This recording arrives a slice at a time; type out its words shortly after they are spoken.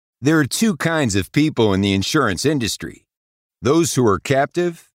There are two kinds of people in the insurance industry: those who are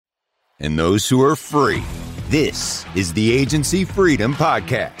captive and those who are free. This is the Agency Freedom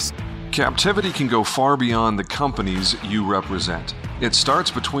Podcast. Captivity can go far beyond the companies you represent. It starts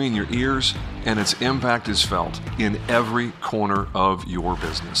between your ears, and its impact is felt in every corner of your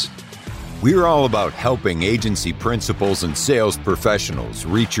business. We're all about helping agency principals and sales professionals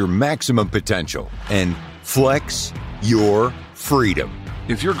reach your maximum potential and flex your freedom.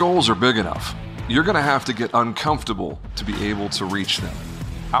 If your goals are big enough, you're going to have to get uncomfortable to be able to reach them.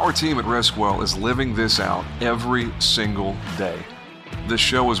 Our team at Riskwell is living this out every single day. This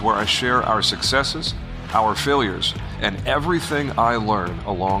show is where I share our successes, our failures, and everything I learn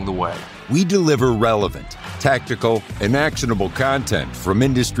along the way. We deliver relevant, tactical, and actionable content from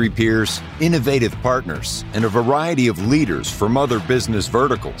industry peers, innovative partners, and a variety of leaders from other business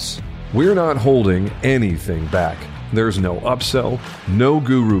verticals. We're not holding anything back. There's no upsell, no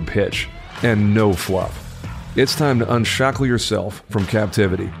guru pitch, and no fluff. It's time to unshackle yourself from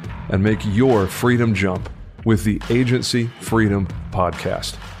captivity and make your freedom jump with the Agency Freedom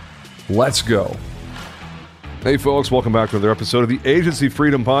Podcast. Let's go. Hey folks, welcome back to another episode of the Agency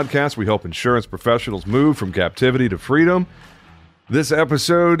Freedom Podcast. We help insurance professionals move from captivity to freedom. This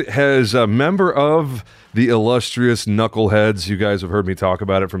episode has a member of the illustrious Knuckleheads. You guys have heard me talk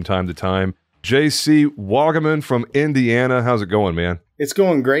about it from time to time. JC Wogomon from Indiana. How's it going, man? It's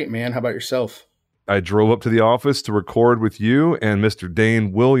going great, man. How about yourself? I drove up to the office to record with you and Mr.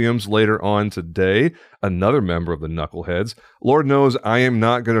 Dane Williams later on today, another member of the Knuckleheads. Lord knows I am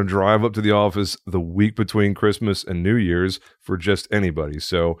not going to drive up to the office the week between Christmas and New Year's for just anybody.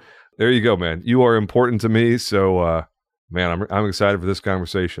 So there you go, man. You are important to me. So, man, I'm excited for this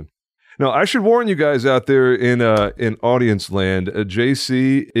conversation. Now, I should warn you guys out there in audience land,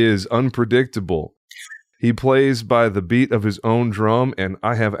 JC is unpredictable. He plays by the beat of his own drum, and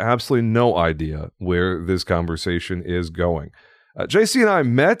I have absolutely no idea where this conversation is going. JC and I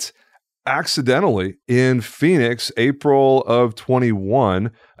met accidentally in Phoenix, April of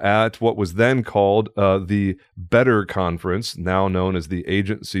 21, at what was then called the Better Conference, now known as the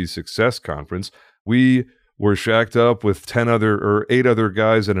Agency Success Conference. We were shacked up with 8 other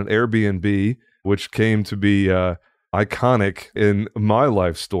guys at an Airbnb, which came to be iconic in my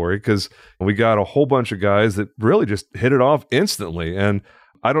life story because we got a whole bunch of guys that really just hit it off instantly. And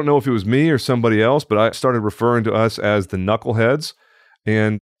I don't know if it was me or somebody else, but I started referring to us as the Knuckleheads.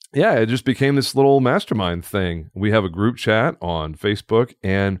 And yeah, it just became this little mastermind thing. We have a group chat on Facebook,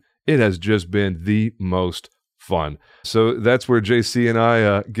 and it has just been the most fun. So that's where JC and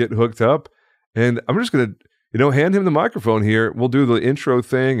I get hooked up. And I'm just going to, hand him the microphone here. We'll do the intro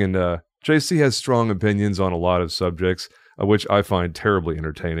thing, and JC has strong opinions on a lot of subjects, which I find terribly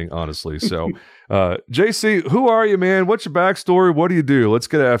entertaining, honestly. So, JC, who are you, man? What's your backstory? What do you do? Let's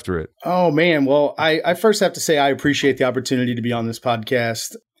get after it. Oh, man. Well, I first have to say I appreciate the opportunity to be on this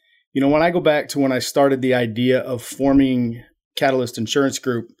podcast. When I go back to when I started the idea of forming Catalyst Insurance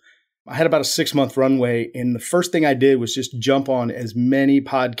Group, I had about a 6-month runway, and the first thing I did was just jump on as many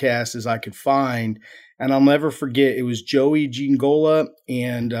podcasts as I could find. And I'll never forget, it was Joey Giangola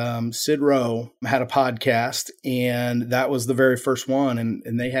and Sid Rowe had a podcast, and that was the very first one.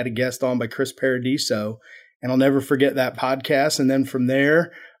 And they had a guest on by Chris Paradiso. And I'll never forget that podcast. And then from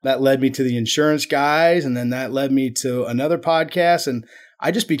there, that led me to the insurance guys. And then that led me to another podcast. And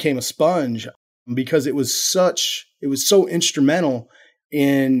I just became a sponge because it was so instrumental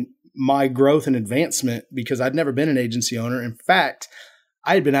in my growth and advancement because I'd never been an agency owner. In fact,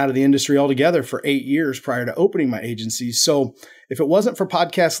 I had been out of the industry altogether for 8 years prior to opening my agency. So if it wasn't for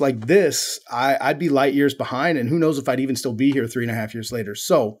podcasts like this, I'd be light years behind. And who knows if I'd even still be here 3.5 years later.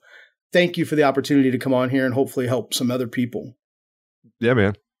 So thank you for the opportunity to come on here and hopefully help some other people. Yeah,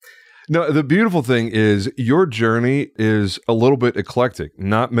 man. No, the beautiful thing is your journey is a little bit eclectic.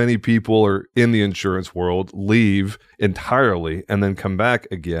 Not many people are in the insurance world, leave entirely, and then come back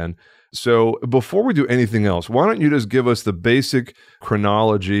again. So before we do anything else, why don't you just give us the basic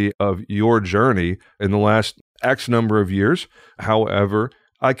chronology of your journey in the last X number of years? However,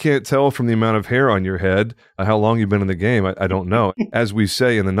 I can't tell from the amount of hair on your head how long you've been in the game. I don't know. As we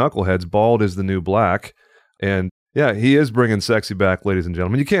say in the Knuckleheads, bald is the new black. And yeah, he is bringing sexy back, ladies and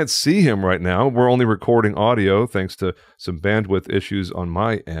gentlemen. You can't see him right now. We're only recording audio thanks to some bandwidth issues on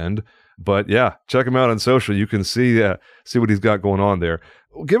my end. But yeah, check him out on social. You can see what he's got going on there.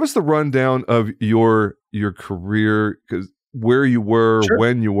 Give us the rundown of your career, where you were, sure,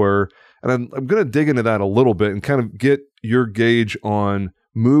 when you were. And I'm going to dig into that a little bit and kind of get your gauge on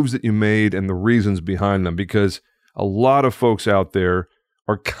moves that you made and the reasons behind them, because a lot of folks out there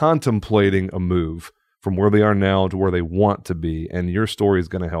are contemplating a move from where they are now to where they want to be. And your story is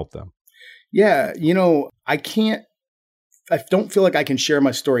going to help them. Yeah. I don't feel like I can share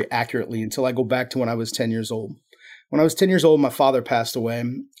my story accurately until I go back to when I was 10 years old. When I was 10 years old, my father passed away.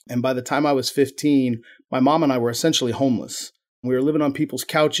 And by the time I was 15, my mom and I were essentially homeless. We were living on people's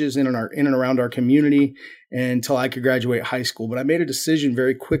couches in and around our community until I could graduate high school. But I made a decision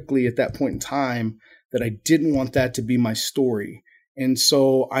very quickly at that point in time that I didn't want that to be my story. And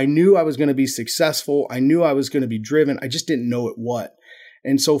so I knew I was going to be successful. I knew I was going to be driven. I just didn't know at what.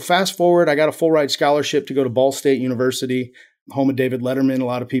 And so fast forward, I got a full ride scholarship to go to Ball State University, home of David Letterman. A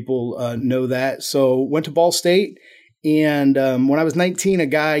lot of people know that. So went to Ball State. And when I was 19, a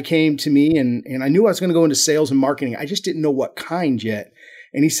guy came to me and I knew I was going to go into sales and marketing. I just didn't know what kind yet.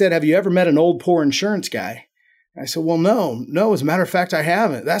 And he said, "Have you ever met an old, poor insurance guy?" I said, "Well, no. As a matter of fact, I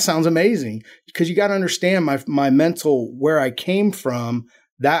haven't." That sounds amazing, because you got to understand my mental, where I came from.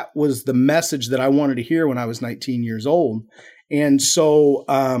 That was the message that I wanted to hear when I was 19 years old. And so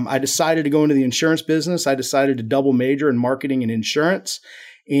I decided to go into the insurance business. I decided to double major in marketing and insurance.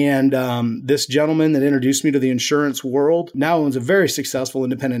 And this gentleman that introduced me to the insurance world now owns a very successful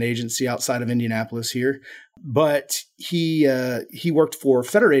independent agency outside of Indianapolis here. But he worked for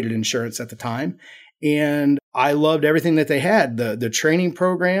Federated Insurance at the time. And I loved everything that they had, the training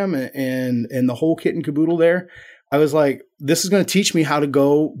program and the whole kit and caboodle there. I was like, this is going to teach me how to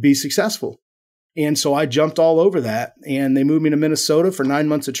go be successful. And so I jumped all over that, and they moved me to Minnesota for 9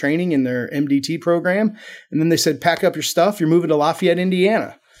 months of training in their MDT program. And then they said, "Pack up your stuff. You're moving to Lafayette,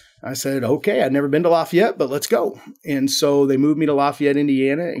 Indiana." I said, "Okay, I'd never been to Lafayette, but let's go." And so they moved me to Lafayette,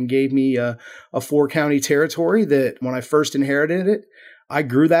 Indiana, and gave me a 4-county territory that when I first inherited it, I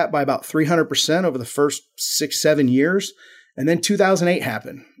grew that by about 300% over the first 6-7 years. And then 2008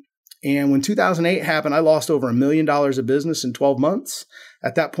 happened. And when 2008 happened, I lost over $1 million of business in 12 months.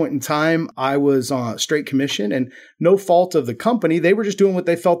 At that point in time, I was on straight commission, and no fault of the company. They were just doing what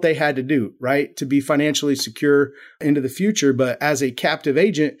they felt they had to do, right, to be financially secure into the future. But as a captive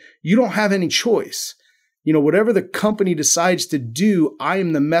agent, you don't have any choice. Whatever the company decides to do, I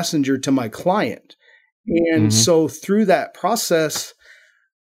am the messenger to my client. And so through that process,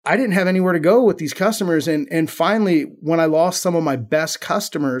 I didn't have anywhere to go with these customers. And finally, when I lost some of my best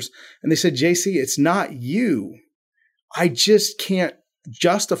customers, and they said, "JC, it's not you. I just can't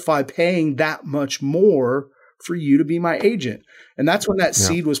justify paying that much more for you to be my agent." And that's when that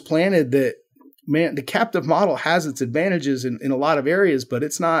seed was planted that, man, the captive model has its advantages in a lot of areas, but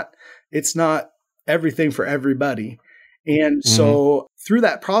it's not everything for everybody. And so through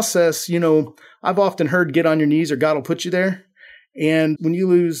that process, I've often heard get on your knees or God will put you there. And when you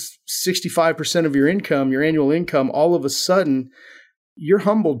lose 65% of your income, your annual income, all of a sudden you're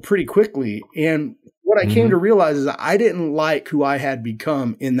humbled pretty quickly. And what I came to realize is that I didn't like who I had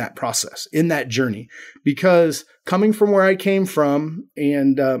become in that process, in that journey, because coming from where I came from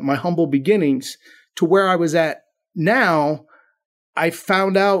and my humble beginnings to where I was at now, I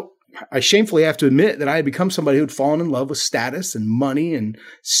found out, I shamefully have to admit that I had become somebody who had fallen in love with status and money and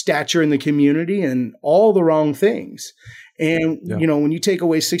stature in the community and all the wrong things. And, when you take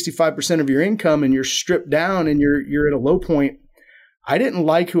away 65% of your income and you're stripped down and you're at a low point, I didn't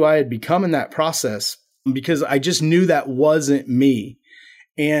like who I had become in that process because I just knew that wasn't me.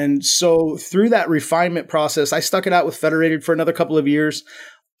 And so through that refinement process, I stuck it out with Federated for another couple of years.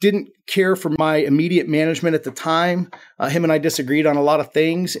 Didn't care for my immediate management at the time. Him and I disagreed on a lot of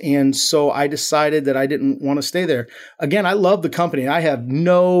things. And so I decided that I didn't want to stay there. Again, I love the company. I have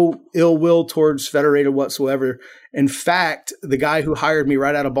no ill will towards Federated whatsoever. In fact, the guy who hired me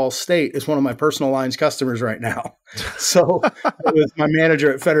right out of Ball State is one of my personal lines customers right now. So it was my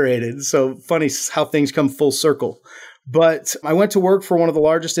manager at Federated. So funny how things come full circle. But I went to work for one of the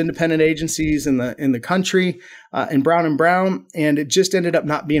largest independent agencies in the country, in Brown & Brown, and it just ended up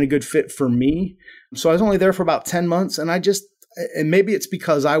not being a good fit for me. So I was only there for about 10 months, and and maybe it's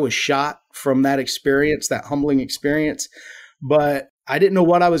because I was shot from that experience, that humbling experience, but I didn't know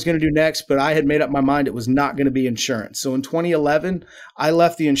what I was going to do next, but I had made up my mind it was not going to be insurance. So in 2011, I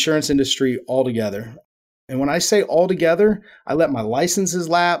left the insurance industry altogether. And when I say altogether, I let my licenses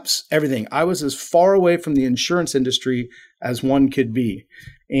lapse, everything. I was as far away from the insurance industry as one could be.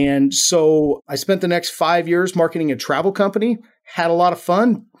 And so I spent the next 5 years marketing a travel company, had a lot of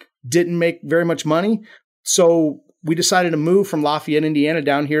fun, didn't make very much money. So we decided to move from Lafayette, Indiana,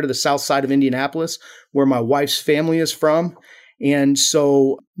 down here to the south side of Indianapolis, where my wife's family is from. And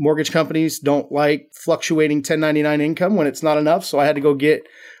so mortgage companies don't like fluctuating 1099 income when it's not enough. So I had to go get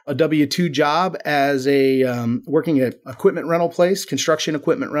a W-2 job as working at equipment rental place, construction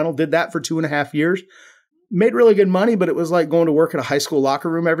equipment rental. Did that for 2.5 years. made really good money, but it was like going to work at a high school locker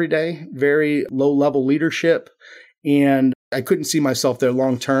room every day, very low level leadership. And I couldn't see myself there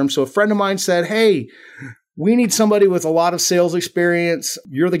long term. So a friend of mine said, hey, we need somebody with a lot of sales experience.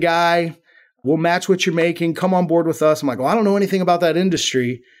 You're the guy. We'll match what you're making. Come on board with us. I'm like, well, I don't know anything about that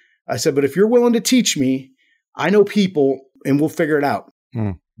industry. I said, but if you're willing to teach me, I know people and we'll figure it out.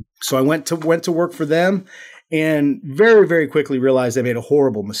 So I went to work for them and very, very quickly realized I made a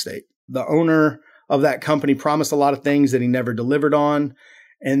horrible mistake. The owner of that company promised a lot of things that he never delivered on.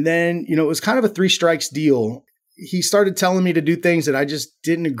 And then, it was kind of a 3 strikes deal. He started telling me to do things that I just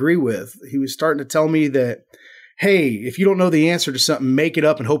didn't agree with. He was starting to tell me that, hey, if you don't know the answer to something, make it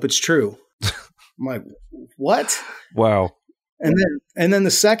up and hope it's true. I'm like, what? Wow. And then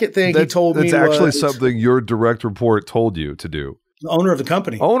the second thing he told me was... That's actually something your direct report told you to do. The owner of the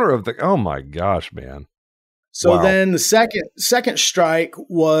company. Oh my gosh, man. So wow. Then the second strike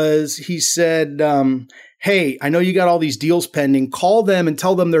was he said, hey, I know you got all these deals pending. Call them and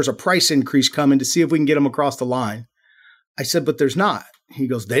tell them there's a price increase coming to see if we can get them across the line. I said, but there's not. He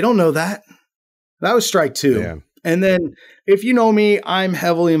goes, they don't know that. That was strike 2. Man. And then if you know me, I'm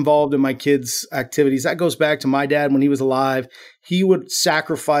heavily involved in my kids' activities. That goes back to my dad when he was alive. He would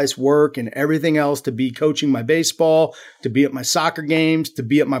sacrifice work and everything else to be coaching my baseball, to be at my soccer games, to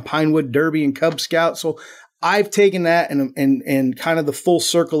be at my Pinewood Derby and Cub Scout. So I've taken that and kind of the full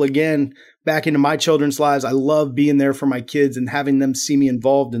circle again back into my children's lives. I love being there for my kids and having them see me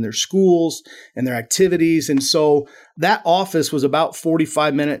involved in their schools and their activities. And so that office was about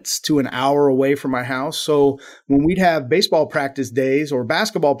 45 minutes to an hour away from my house. So when we'd have baseball practice days or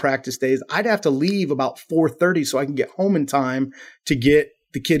basketball practice days, I'd have to leave about 4:30 so I can get home in time to get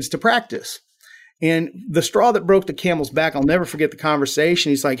the kids to practice. And the straw that broke the camel's back, I'll never forget the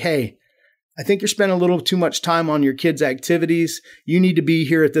conversation. He's like, hey, I think you're spending a little too much time on your kids' activities. You need to be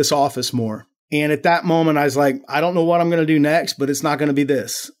here at this office more. And at that moment, I was like, I don't know what I'm going to do next, but it's not going to be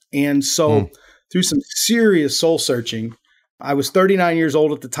this. And so through some serious soul searching, I was 39 years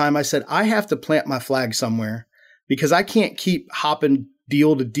old at the time. I said, I have to plant my flag somewhere because I can't keep hopping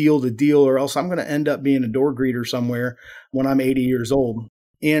deal to deal to deal, or else I'm going to end up being a door greeter somewhere when I'm 80 years old.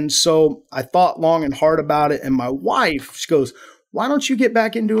 And so I thought long and hard about it. And my wife, she goes, why don't you get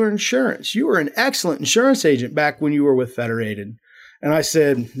back into insurance? You were an excellent insurance agent back when you were with Federated. And I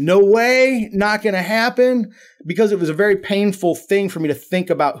said, no way, not going to happen, because it was a very painful thing for me to think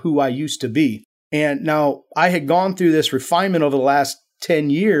about who I used to be. And now I had gone through this refinement over the last 10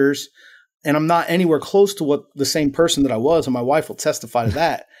 years, and I'm not anywhere close to what the same person that I was, and my wife will testify to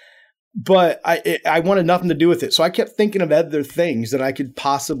that. But I wanted nothing to do with it. So I kept thinking of other things that I could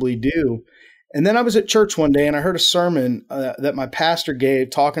possibly do. And then I was at church one day and I heard a sermon that my pastor gave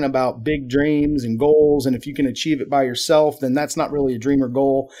talking about big dreams and goals. And if you can achieve it by yourself, then that's not really a dream or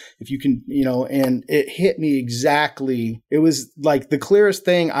goal. If you can, and it hit me exactly. It was like the clearest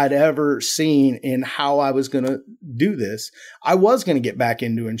thing I'd ever seen in how I was going to do this. I was going to get back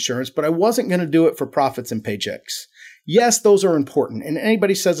into insurance, but I wasn't going to do it for profits and paychecks. Yes, those are important. And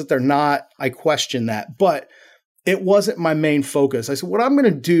anybody says that they're not, I question that. But it wasn't my main focus. I said, what I'm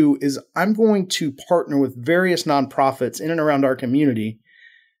going to do is I'm going to partner with various nonprofits in and around our community.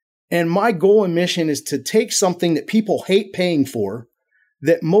 And my goal and mission is to take something that people hate paying for,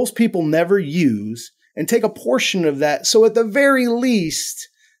 that most people never use, and take a portion of that. So at the very least,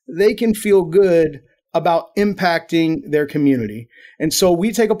 they can feel good about impacting their community. And so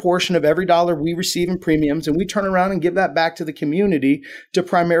we take a portion of every dollar we receive in premiums and we turn around and give that back to the community to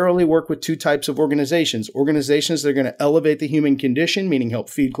primarily work with 2 types of organizations. Organizations that are going to elevate the human condition, meaning help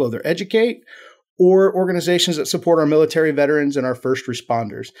feed, clothe, or educate, or organizations that support our military veterans and our first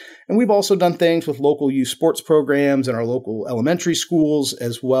responders. And we've also done things with local youth sports programs and our local elementary schools,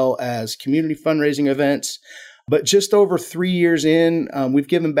 as well as community fundraising events. But just over 3 years in, we've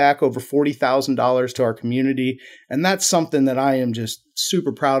given back over $40,000 to our community. And that's something that I am just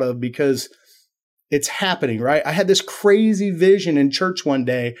super proud of because it's happening, right? I had this crazy vision in church one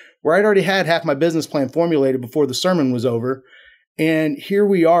day where I'd already had half my business plan formulated before the sermon was over. And here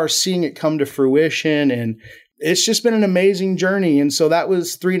we are seeing it come to fruition. And it's just been an amazing journey. And so that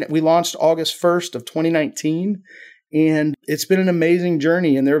was we launched August 1st of 2019. And it's been an amazing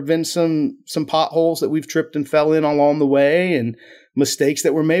journey. And there have been some potholes that we've tripped and fell in along the way and mistakes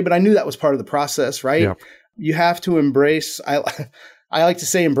that were made. But I knew that was part of the process, right? Yeah. You have to embrace, I like to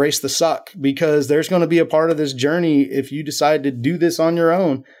say, embrace the suck, because there's going to be a part of this journey if you decide to do this on your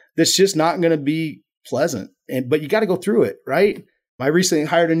own that's just not going to be pleasant. But you got to go through it, right? I recently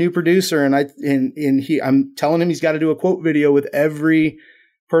hired a new producer and I'm telling him he's got to do a quote video with every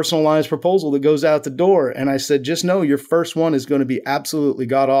personalized proposal that goes out the door. And I said, just know your first one is going to be absolutely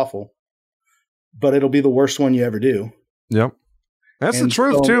god awful. but it'll be the worst one you ever do. Yep. That's the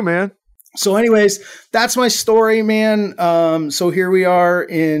truth too, man. So anyways, that's my story, man. So here we are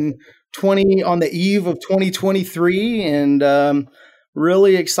on the eve of 2023, and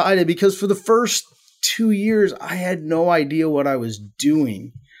really excited because for the first 2 years, I had no idea what I was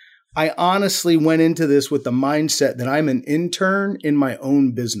doing. I honestly went into this with the mindset that I'm an intern in my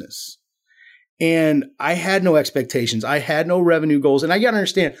own business. And I had no expectations. I had no revenue goals. And I got to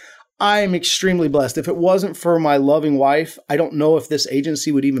understand, I am extremely blessed. If it wasn't for my loving wife, I don't know if this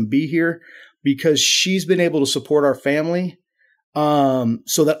agency would even be here, because she's been able to support our family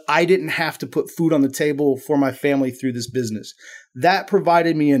so that I didn't have to put food on the table for my family through this business. That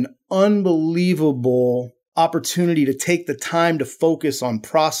provided me an unbelievable opportunity to take the time to focus on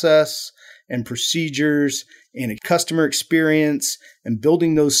process and procedures and a customer experience and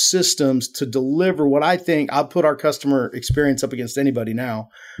building those systems to deliver what I think. I'll put our customer experience up against anybody now.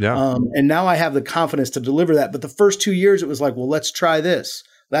 Yeah. And now I have the confidence to deliver that. But the first 2 years, it was like, well, let's try this.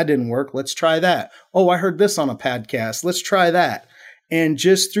 That didn't work. Let's try that. Oh, I heard this on a podcast. Let's try that. And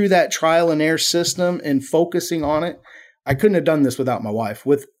just through that trial and error system and focusing on it, I couldn't have done this without my wife,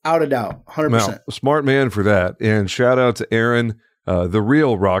 without a doubt, 100%. Well, smart man for that. And shout out to Aaron, the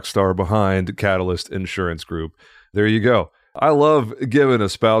real rock star behind Catalyst Insurance Group. There you go. I love giving a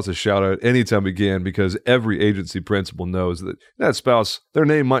spouse a shout out anytime we can, because every agency principal knows that that spouse, their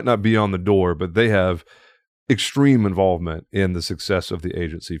name might not be on the door, but they have extreme involvement in the success of the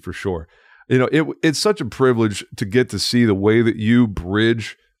agency for sure. You know, it's such a privilege to get to see the way that you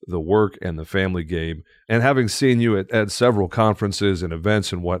bridge the work and the family game. And having seen you at several conferences and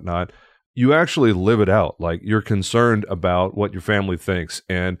events and whatnot, you actually live it out. Like, you're concerned about what your family thinks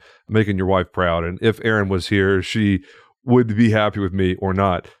and making your wife proud. And if Erin was here, she would be happy with me or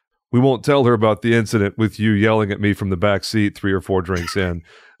not. We won't tell her about the incident with you yelling at me from the back seat 3 or 4 drinks in,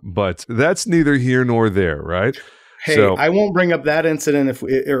 but that's neither here nor there, right? Hey, so, I won't bring up that incident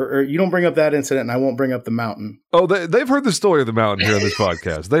or you don't bring up that incident, and I won't bring up the mountain. Oh, they've heard the story of the mountain here on this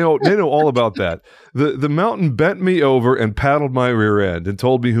podcast. They know all about that. The mountain bent me over and paddled my rear end and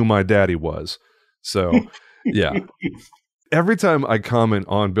told me who my daddy was. So, yeah. Every time I comment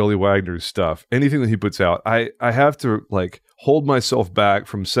on Billy Wagner's stuff, anything that he puts out, I have to like hold myself back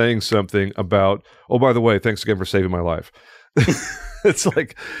from saying something about, oh, by the way, thanks again for saving my life. It's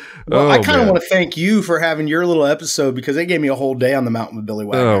like, well, I kind of want to thank you for having your little episode, because it gave me a whole day on the mountain with Billy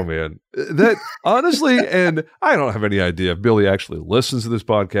Wagner. Oh man, that honestly, and I don't have any idea if Billy actually listens to this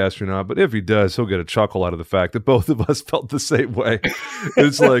podcast or not, but if he does, he'll get a chuckle out of the fact that both of us felt the same way.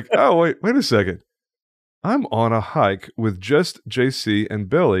 It's like, oh wait a second, I'm on a hike with just JC and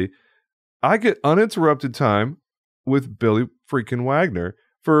Billy. I get uninterrupted time with Billy freaking Wagner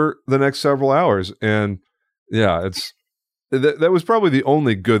for the next several hours, and yeah, it's. That was probably the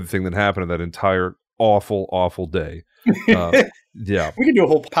only good thing that happened in that entire awful day. Yeah. We could do a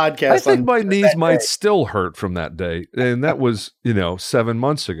whole podcast. I think my knees might still hurt from that day. And that was, 7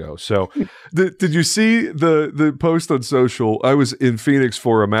 months ago. So did you see the post on social? I was in Phoenix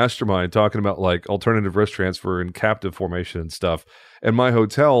for a mastermind talking about like alternative risk transfer and captive formation and stuff. And my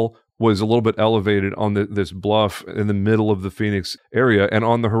hotel was a little bit elevated on this bluff in the middle of the Phoenix area. And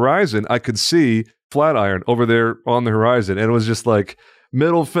on the horizon, I could see Flatiron over there on the horizon. And it was just like,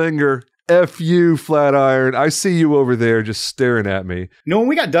 middle finger, F you, Flatiron. I see you over there just staring at me. When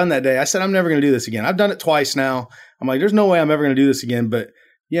we got done that day, I said, I'm never going to do this again. I've done it twice now. I'm like, there's no way I'm ever going to do this again. But,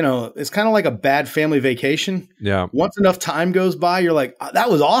 it's kind of like a bad family vacation. Yeah. Once enough time goes by, you're like, oh, that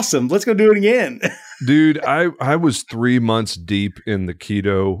was awesome. Let's go do it again. Dude, I was 3 months deep in the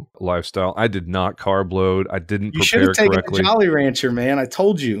keto lifestyle. I did not carb load. I didn't prepare correctly. You should have taken the Jolly Rancher, man. I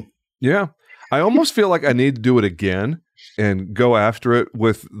told you. Yeah. I almost feel like I need to do it again and go after it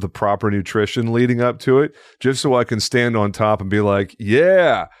with the proper nutrition leading up to it, just so I can stand on top and be like,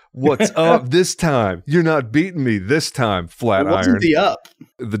 yeah, what's up this time? You're not beating me this time, Flatiron. Wasn't the up?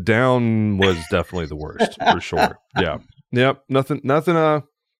 The down was definitely the worst, for sure. Yeah. Yep. Nothing, no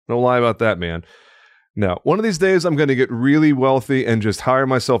lie about that, man. Now, one of these days, I'm going to get really wealthy and just hire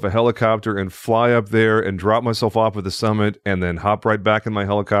myself a helicopter and fly up there and drop myself off at the summit and then hop right back in my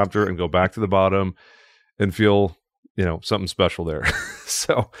helicopter and go back to the bottom and feel, something special there.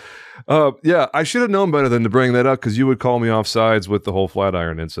 So, yeah, I should have known better than to bring that up, because you would call me off sides with the whole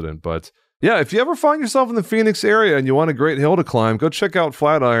Flatiron incident. But yeah, if you ever find yourself in the Phoenix area and you want a great hill to climb, go check out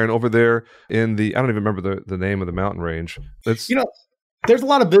Flatiron over there in I don't even remember the name of the mountain range. It's, there's a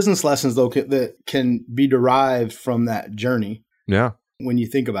lot of business lessons, though, that can be derived from that journey. Yeah. When you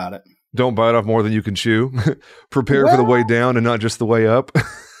think about it. Don't bite off more than you can chew. Prepare for the way down and not just the way up.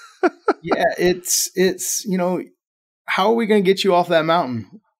 Yeah, it's how are we going to get you off that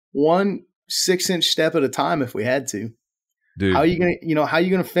mountain? One, 6-inch step at a time if we had to. Dude. How are you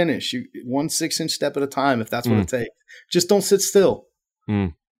going to finish? 1 6-inch step at a time if that's what it takes. Just don't sit still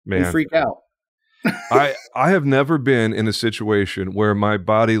man. and freak out. I have never been in a situation where my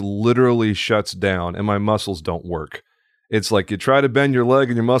body literally shuts down and my muscles don't work. It's like you try to bend your leg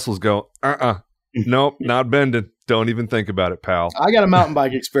and your muscles go, nope, not bending. Don't even think about it, pal. I got a mountain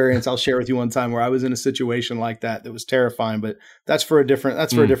bike experience I'll share with you one time where I was in a situation like that was terrifying, but that's for a different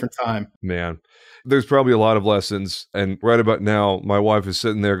time. Man, there's probably a lot of lessons. And right about now, my wife is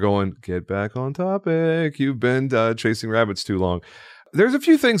sitting there going, get back on topic. You've been chasing rabbits too long. There's a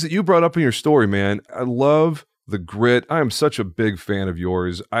few things that you brought up in your story, man. I love the grit. I am such a big fan of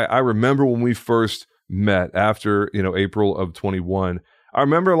yours. I remember when we first met after, April of 21, I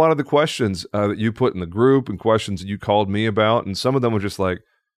remember a lot of the questions that you put in the group and questions that you called me about. And some of them were just like,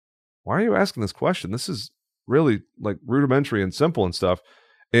 why are you asking this question? This is really like rudimentary and simple and stuff.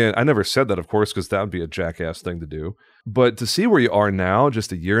 And I never said that, of course, because that would be a jackass thing to do. But to see where you are now,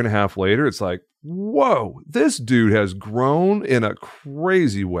 just a year and a half later, it's like, whoa, this dude has grown in a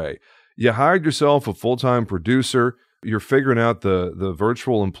crazy way. You hired yourself a full-time producer. You're figuring out the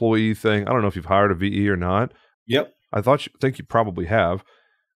virtual employee thing. I don't know if you've hired a VE or not. Yep. I think you probably have.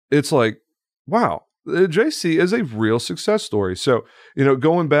 It's like, wow, JC is a real success story. So,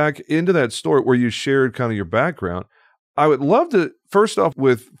 going back into that story where you shared kind of your background, I would love to, first off,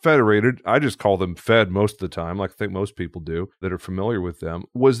 with Federated, I just call them Fed most of the time, like I think most people do that are familiar with them.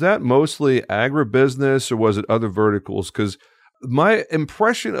 Was that mostly agribusiness or was it other verticals? Because my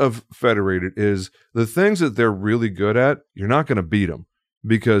impression of Federated is the things that they're really good at, you're not going to beat them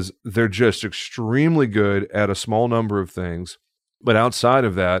because they're just extremely good at a small number of things. But outside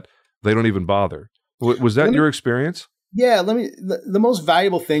of that, they don't even bother. Was that your experience? Yeah. The most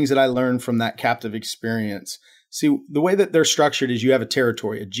valuable things that I learned from that captive experience. See, the way that they're structured is you have a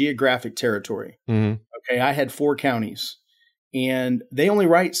territory, a geographic territory. Mm-hmm. Okay. I had 4 counties and they only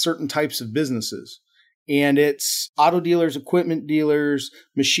write certain types of businesses. And it's auto dealers, equipment dealers,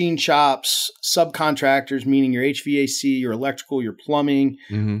 machine shops, subcontractors, meaning your HVAC, your electrical, your plumbing.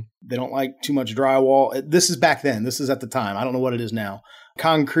 Mm-hmm. They don't like too much drywall. This is back then. This is at the time. I don't know what it is now.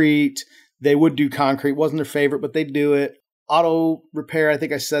 Concrete. They would do concrete. Wasn't their favorite, but they do it. Auto repair. I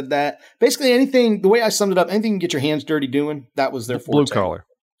think I said that. Basically anything, the way I summed it up, anything you can get your hands dirty doing, that was their forte. Blue collar.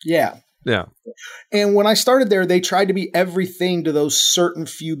 Yeah. Yeah. And when I started there, they tried to be everything to those certain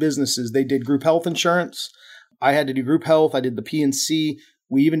few businesses. They did group health insurance. I had to do group health. I did the P&C.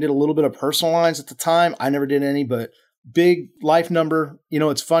 We even did a little bit of personal lines at the time. I never did any, but big life number.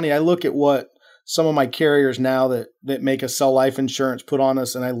 It's funny. I look at what some of my carriers now that make us sell life insurance put on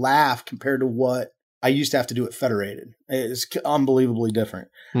us, and I laugh compared to what I used to have to do at Federated. It's unbelievably different.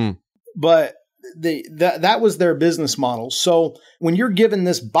 But that was their business model. So when you're given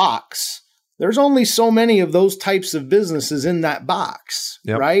this box, there's only so many of those types of businesses in that box,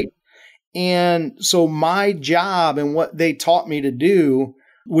 yep. Right? And so my job and what they taught me to do,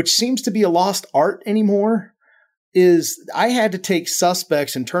 which seems to be a lost art anymore, is I had to take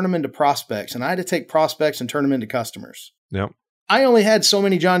suspects and turn them into prospects, and I had to take prospects and turn them into customers. Yep. I only had so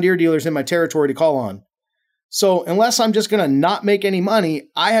many John Deere dealers in my territory to call on. So unless I'm just going to not make any money,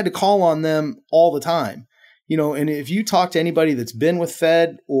 I had to call on them all the time. And if you talk to anybody that's been with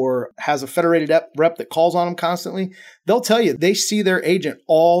Fed or has a Federated rep that calls on them constantly, they'll tell you they see their agent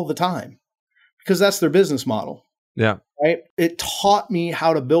all the time because that's their business model. Yeah. Right. It taught me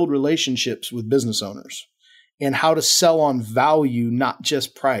how to build relationships with business owners and how to sell on value, not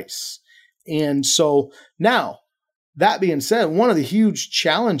just price. And so now, that being said, one of the huge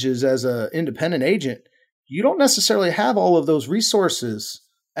challenges as an independent agent, you don't necessarily have all of those resources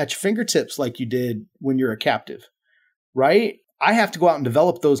at your fingertips like you did when you're a captive, right? I have to go out and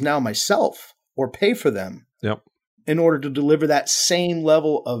develop those now myself or pay for them in order to deliver that same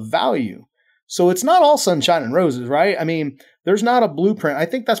level of value. So it's not all sunshine and roses, right? I mean, there's not a blueprint. I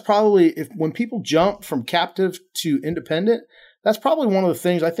think that's probably when people jump from captive to independent, that's probably one of the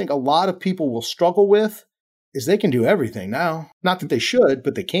things I think a lot of people will struggle with is they can do everything now. Not that they should,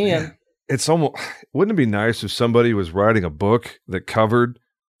 but they can. Yeah. It's almost, wouldn't it be nice if somebody was writing a book that covered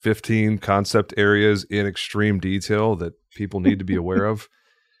 15 concept areas in extreme detail that people need to be aware of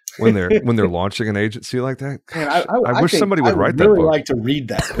when they're launching an agency like that? Gosh, I wish somebody would write that book. I would really like to read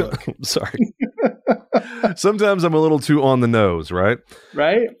that book. I'm sorry. Sometimes I'm a little too on the nose, right?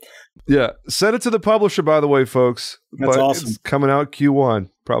 Right? Yeah. Send it to the publisher, by the way, folks. That's awesome. It's coming out Q1,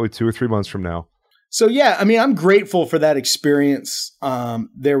 probably 2 or 3 months from now. So yeah, I mean, I'm grateful for that experience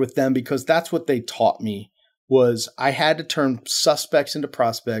there with them because that's what they taught me was I had to turn suspects into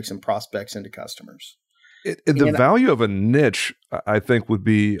prospects and prospects into customers. The value of a niche, I think, would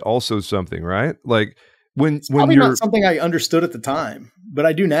be also something, right? Like when probably you're not something I understood at the time, but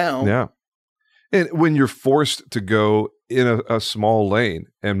I do now. Yeah. And when you're forced to go in a small lane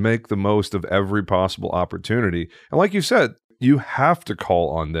and make the most of every possible opportunity, and like you said, you have to call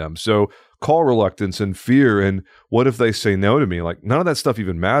on them. So call reluctance and fear, and what if they say no to me? Like none of that stuff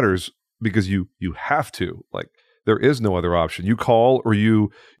even matters because you have to. Like there is no other option. You call or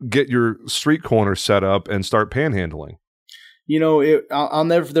you get your street corner set up and start panhandling. You know, I'll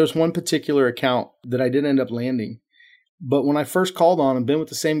never. There's one particular account that I did end up landing. But when I first called on him, been with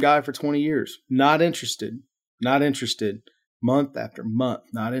the same guy for 20 years, not interested. Month after month,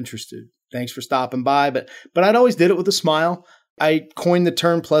 not interested. Thanks for stopping by. But I'd always did it with a smile. I coined the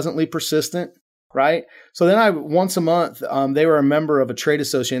term pleasantly persistent, right? So then once a month, they were a member of a trade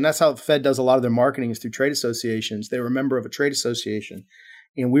association. That's how the Fed does a lot of their marketing is through trade associations. They were a member of a trade association,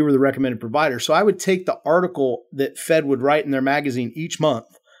 and we were the recommended provider. So I would take the article that Fed would write in their magazine each month,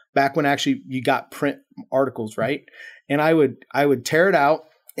 back when actually you got print articles, right? And I would tear it out,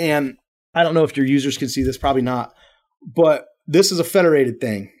 and I don't know if your users can see this, probably not, but this is a federated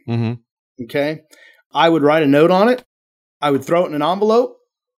thing. Mm-hmm. Okay. I would write a note on it. I would throw it in an envelope,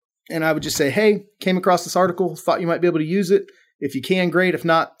 and I would just say, hey, came across this article, thought you might be able to use it. If you can, great. If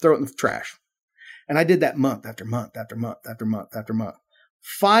not, throw it in the trash. And I did that month after month after month after month after month.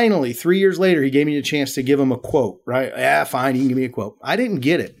 Finally, 3 years later, he gave me a chance to give him a quote, right? Yeah, fine. You can give me a quote. I didn't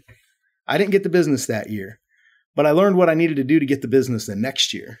get it. I didn't get the business that year. But I learned what I needed to do to get the business the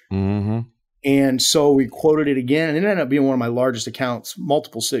next year. Mm-hmm. And so we quoted it again. And it ended up being one of my largest accounts, it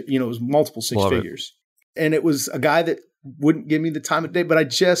was multiple six Love figures. And it was a guy that wouldn't give me the time of day, but I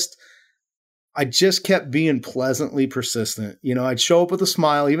just kept being pleasantly persistent. You know, I'd show up with a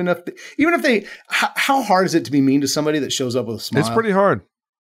smile, even if they, how hard is it to be mean to somebody that shows up with a smile? It's pretty hard.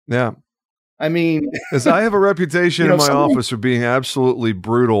 Yeah. I mean, as I have a reputation in my office for being absolutely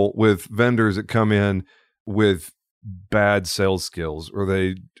brutal with vendors that come in with bad sales skills, or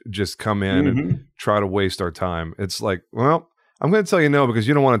they just come in and try to waste our time. It's like, well, I'm going to tell you no because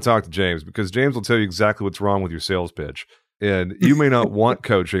you don't want to talk to James, because James will tell you exactly what's wrong with your sales pitch. And you may not want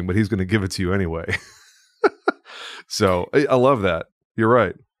coaching, but he's going to give it to you anyway. So I love that. You're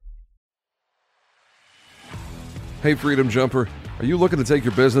right. Hey, Freedom Jumper. Are you looking to take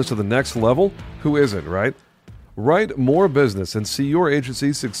your business to the next level? Who isn't, right? Write more business and see your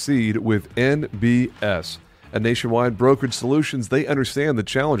agency succeed with NBS. At Nationwide Brokerage Solutions, they understand the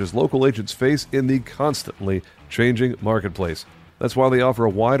challenges local agents face in the constantly changing marketplace. That's why they offer a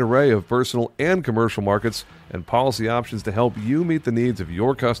wide array of personal and commercial markets and policy options to help you meet the needs of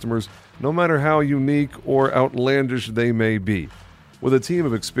your customers, no matter how unique or outlandish they may be. With a team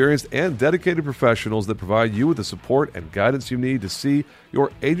of experienced and dedicated professionals that provide you with the support and guidance you need to see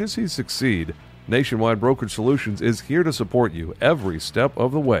your agency succeed, Nationwide Brokerage Solutions is here to support you every step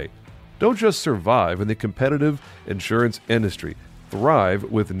of the way. Don't just survive in the competitive insurance industry. Thrive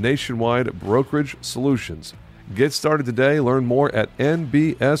with Nationwide Brokerage Solutions. Get started today. Learn more at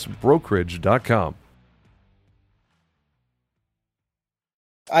nbsbrokerage.com.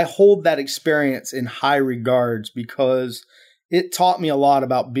 I hold that experience in high regards because it taught me a lot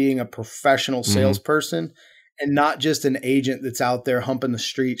about being a professional salesperson and not just an agent that's out there humping the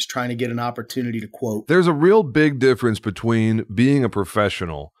streets trying to get an opportunity to quote. There's a real big difference between being a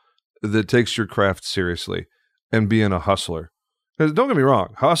professional that takes your craft seriously and being a hustler. Because don't get me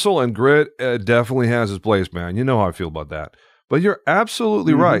wrong, hustle and grit definitely has its place, man. You know how I feel about that. But you're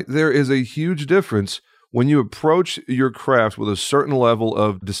absolutely right. There is a huge difference when you approach your craft with a certain level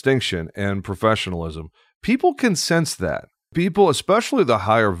of distinction and professionalism. People can sense that. People, especially the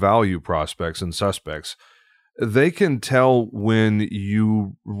higher value prospects and suspects, they can tell when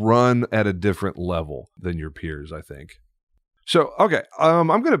you run at a different level than your peers, I think. So, okay, I'm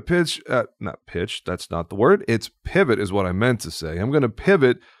going to that's not the word. It's pivot is what I meant to say. I'm going to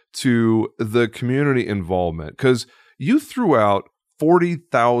pivot to the community involvement because you threw out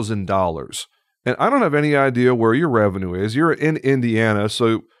 $40,000. And I don't have any idea where your revenue is. You're in Indiana,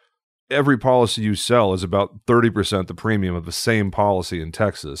 so every policy you sell is about 30% the premium of the same policy in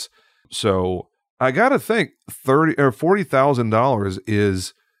Texas. So I got to think $40,000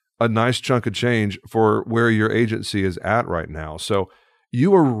 is a nice chunk of change for where your agency is at right now. So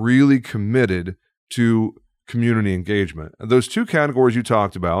you are really committed to community engagement. Those two categories you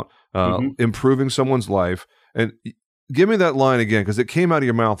talked about, improving someone's life, and give me that line again, because it came out of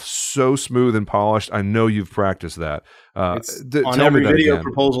your mouth so smooth and polished. I know you've practiced that. It's on every video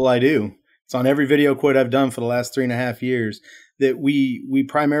proposal I do. It's on every video quote I've done for the last 3.5 years. That we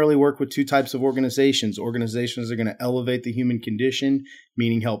primarily work with two types of organizations. Organizations that are going to elevate the human condition,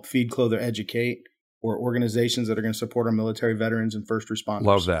 meaning help feed, clothe, or educate. or organizations that are going to support our military veterans and first responders.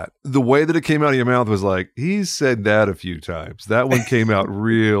 Love that. The way that it came out of your mouth was like, he said that a few times. That one came out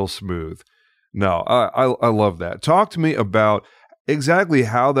real smooth. No, I love that. Talk to me about exactly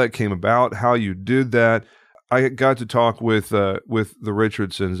how that came about, how you did that. I got to talk with the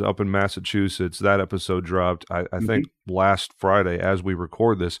Richardsons up in Massachusetts. That episode dropped, I think, last Friday as we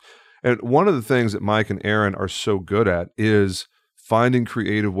record this. And one of the things that Mike and Aaron are so good at is finding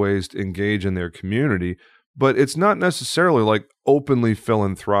creative ways to engage in their community. But it's not necessarily like openly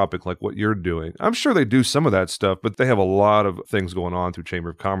philanthropic like what you're doing. I'm sure they do some of that stuff, but they have a lot of things going on through Chamber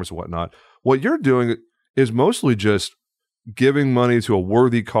of Commerce and whatnot. What you're doing is mostly just giving money to a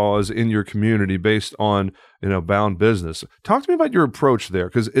worthy cause in your community based on, bound business. Talk to me about your approach there,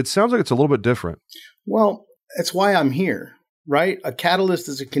 because it sounds like it's a little bit different. Well, that's why I'm here, right? A catalyst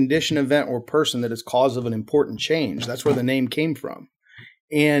is a condition, event, or person that is cause of an important change. That's where the name came from.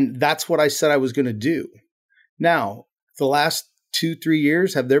 And that's what I said I was going to do. Now, the last 2-3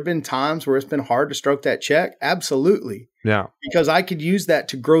 years, have there been times where it's been hard to stroke that check? Absolutely. Yeah. Because I could use that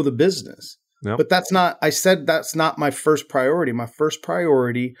to grow the business. Yep. But that's not my first priority. My first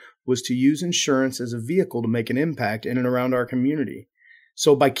priority was to use insurance as a vehicle to make an impact in and around our community.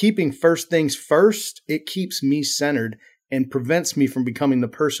 So by keeping first things first, it keeps me centered and prevents me from becoming the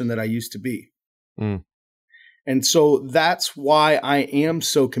person that I used to be. Mm. And so that's why I am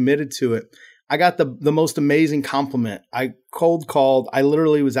so committed to it. I got the most amazing compliment. I cold called. I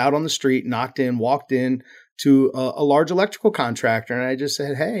literally was out on the street, walked in to a large electrical contractor. And I just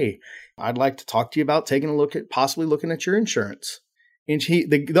said, hey, I'd like to talk to you about possibly looking at your insurance. And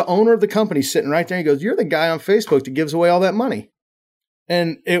the owner of the company sitting right there, he goes, you're the guy on Facebook that gives away all that money.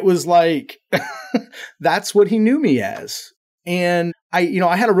 And it was like, that's what he knew me as. And I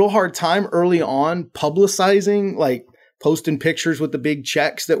had a real hard time early on publicizing, like posting pictures with the big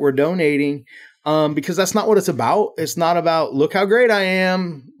checks that we're donating, because that's not what it's about. It's not about, look how great I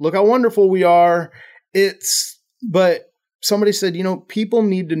am, look how wonderful we are. But somebody said, people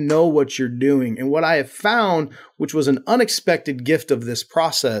need to know what you're doing. And what I have found, which was an unexpected gift of this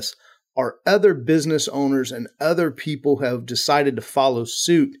process, are other business owners and other people who have decided to follow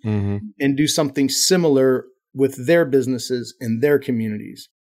suit and do something similar with their businesses and their communities.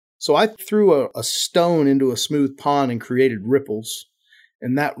 So I threw a stone into a smooth pond and created ripples.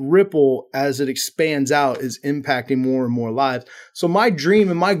 And that ripple, as it expands out, is impacting more and more lives. So my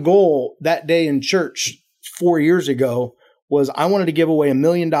dream and my goal that day in church 4 years ago was I wanted to give away $1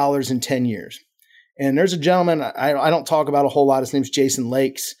 million in 10 years. And there's a gentleman I don't talk about a whole lot. His name's Jason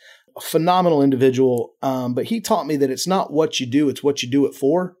Lakes, a phenomenal individual. But he taught me that it's not what you do, it's what you do it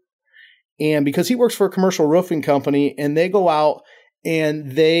for. And because he works for a commercial roofing company and they go out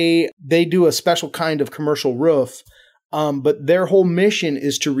and they do a special kind of commercial roof. But their whole mission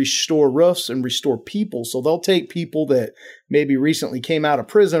is to restore roofs and restore people. So they'll take people that maybe recently came out of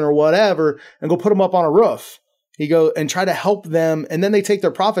prison or whatever and go put them up on a roof. He goes and try to help them. And then they take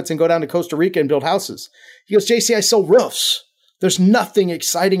their profits and go down to Costa Rica and build houses. He goes, JC, I sell roofs. There's nothing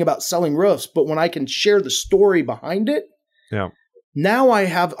exciting about selling roofs, but when I can share the story behind it, now I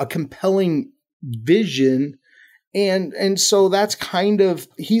have a compelling vision. And so that's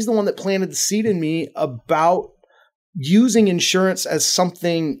he's the one that planted the seed in me about using insurance as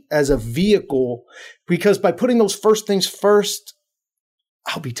something, as a vehicle, because by putting those first things first,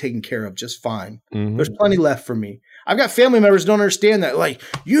 I'll be taken care of just fine. There's plenty left for me. I've got family members who don't understand that. Like,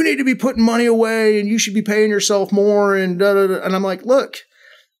 you need to be putting money away and you should be paying yourself more and da, da, da. And I'm like, look,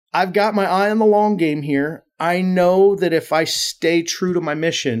 I've got my eye on the long game here. I know that if I stay true to my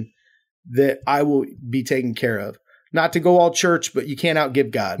mission, that I will be taken care of. Not to go all church, but you can't outgive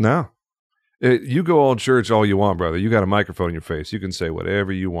God. No. You go all church all you want, brother. You got a microphone in your face. You can say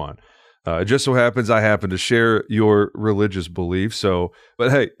whatever you want. It just so happens I happen to share your religious beliefs. So, but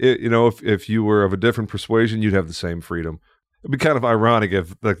hey, if you were of a different persuasion, you'd have the same freedom. It'd be kind of ironic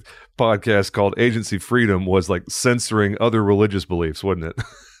if the podcast called Agency Freedom was like censoring other religious beliefs, wouldn't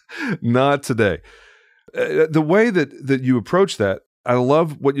it? Not today. The way that you approach that, I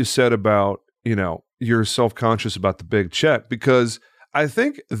love what you said about, you're self-conscious about the big check, because I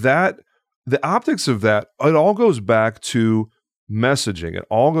think that the optics of that, it all goes back to messaging. It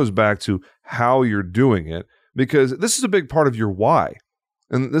all goes back to how you're doing it, because this is a big part of your why.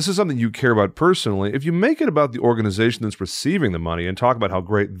 And this is something you care about personally. If you make it about the organization that's receiving the money and talk about how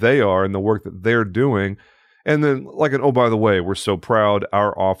great they are and the work that they're doing, and then oh, by the way, we're so proud,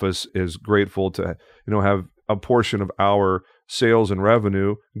 our office is grateful to, have a portion of our sales and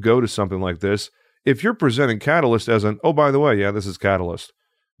revenue go to something like this. If you're presenting Catalyst as oh, by the way, yeah, this is Catalyst,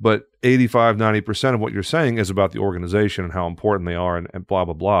 but 85, 90% of what you're saying is about the organization and how important they are and blah,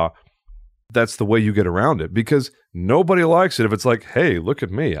 blah, blah. that's the way you get around it, because nobody likes it if it's like, hey, look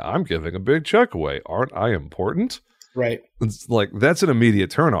at me, I'm giving a big check away. Aren't I important? Right. It's like, that's an immediate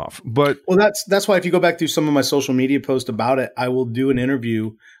turnoff. But well, that's why if you go back through some of my social media posts about it, I will do an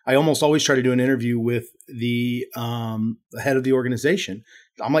interview. I almost always try to do an interview with the head of the organization.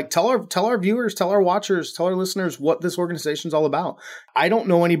 I'm like, tell our viewers, tell our watchers, tell our listeners what this organization is all about. I don't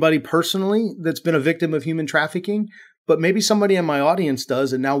know anybody personally that's been a victim of human trafficking, but maybe somebody in my audience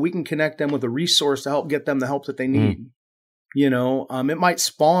does, and now we can connect them with a resource to help get them the help that they need. It might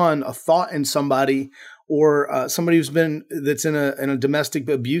spawn a thought in somebody, or somebody that's in a domestic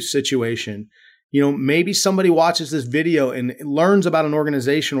abuse situation. Maybe somebody watches this video and learns about an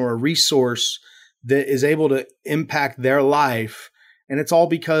organization or a resource that is able to impact their life. And it's all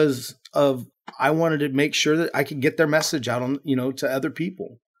because of, I wanted to make sure that I could get their message out on, to other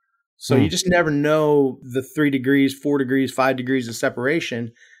people. So you just never know the 3 degrees, 4 degrees, 5 degrees of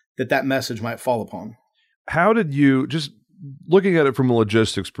separation that message might fall upon. How did you, just looking at it from a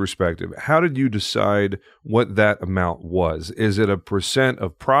logistics perspective, how did you decide what that amount was? Is it a percent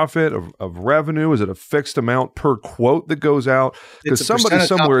of profit, of revenue? Is it a fixed amount per quote that goes out? It's a percent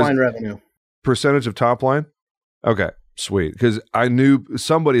of top line revenue. Percentage of top line? Okay, sweet. Because I knew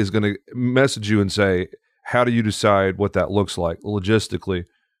somebody is going to message you and say, how do you decide what that looks like logistically?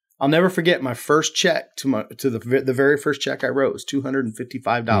 I'll never forget my first check to the very first check I wrote was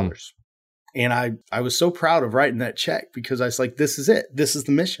 $255. And I was so proud of writing that check, because I was like, this is it. This is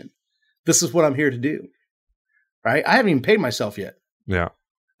the mission. This is what I'm here to do. Right? I haven't even paid myself yet. Yeah.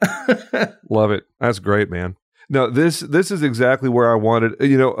 Love it. That's great, man. No, this is exactly where I wanted,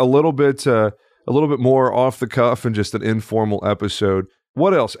 a little bit more off the cuff and just an informal episode.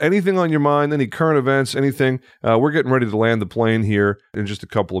 What else? Anything on your mind? Any current events? Anything? We're getting ready to land the plane here in just a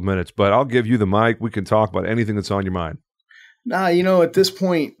couple of minutes, but I'll give you the mic. We can talk about anything that's on your mind. Nah, at this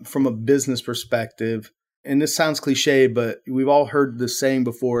point, from a business perspective, and this sounds cliche, but we've all heard this saying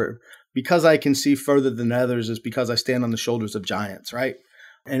before, because I can see further than others is because I stand on the shoulders of giants, right?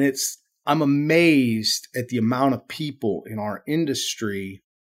 And I'm amazed at the amount of people in our industry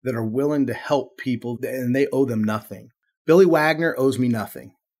that are willing to help people, and they owe them nothing. Billy Wagner owes me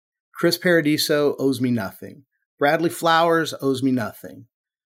nothing. Chris Paradiso owes me nothing. Bradley Flowers owes me nothing.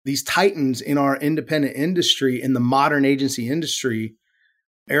 These titans in our independent industry, in the modern agency industry,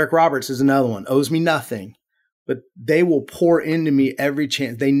 Eric Roberts is another one, owes me nothing, but they will pour into me every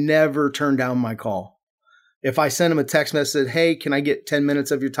chance. They never turn down my call. If I send them a text message, hey, can I get 10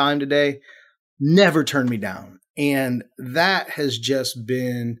 minutes of your time today? Never turn me down. And that has just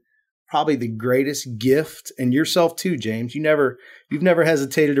been probably the greatest gift. And yourself too, James. You've never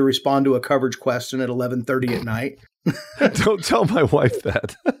hesitated to respond to a coverage question at 11:30 at night. Don't tell my wife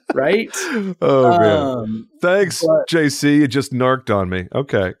that. Right? Oh, man. Thanks, JC. You just narked on me.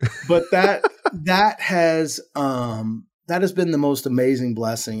 Okay. But that has been the most amazing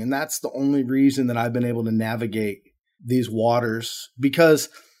blessing. And that's the only reason that I've been able to navigate these waters. Because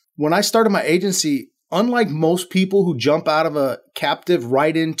when I started my agency, unlike most people who jump out of a captive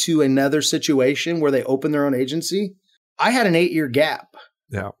right into another situation where they open their own agency, I had an 8-year gap.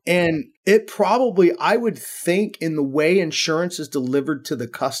 Yeah. And it probably, I would think, in the way insurance is delivered to the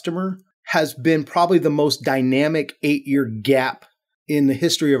customer, has been probably the most dynamic 8-year gap in the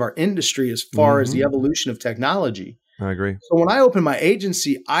history of our industry as far as the evolution of technology. I agree. So when I opened my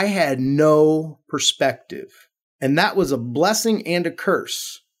agency, I had no perspective. And that was a blessing and a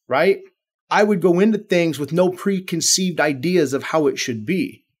curse, right? I would go into things with no preconceived ideas of how it should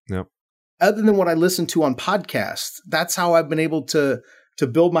be. Yep. Other than what I listened to on podcasts. That's how I've been able to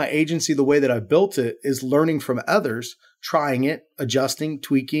build my agency the way that I've built it, is learning from others, trying it, adjusting,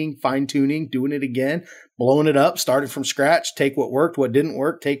 tweaking, fine-tuning, doing it again, blowing it up, starting from scratch, take what worked, what didn't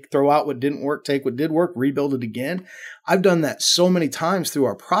work, throw out what didn't work, take what did work, rebuild it again. I've done that so many times through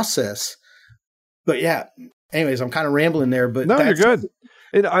our process. But yeah, anyways, I'm kind of rambling there. But no, you're good.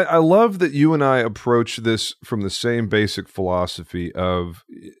 And I love that you and I approach this from the same basic philosophy of,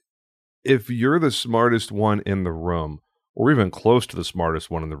 if you're the smartest one in the room, or even close to the smartest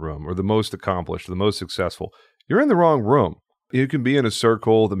one in the room, or the most accomplished, or the most successful, you're in the wrong room. You can be in a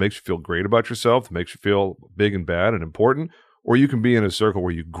circle that makes you feel great about yourself, that makes you feel big and bad and important, or you can be in a circle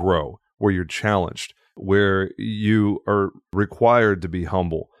where you grow, where you're challenged, where you are required to be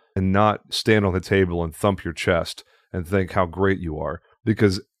humble and not stand on the table and thump your chest and think how great you are,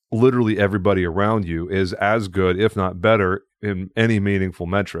 because literally everybody around you is as good, if not better, in any meaningful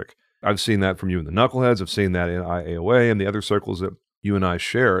metric. I've seen that from you in the Knuckleheads. I've seen that in IAOA and the other circles that you and I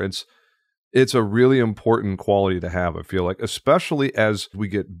share. It's a really important quality to have, I feel like, especially as we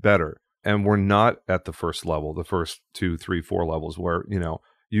get better and we're not at the first level, the first 2, 3, 4 levels where,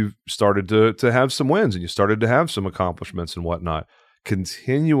 you've started to have some wins and you started to have some accomplishments and whatnot.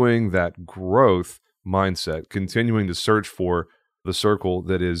 Continuing that growth mindset, continuing to search for the circle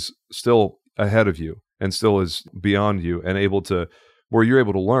that is still ahead of you and still is beyond you and where you're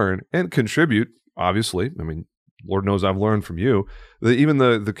able to learn and contribute. Obviously, I mean, Lord knows I've learned from you. Even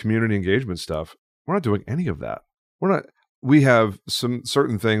the community engagement stuff, we're not doing any of that. We have some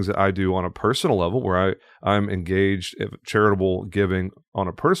certain things that I do on a personal level where I'm engaged in charitable giving on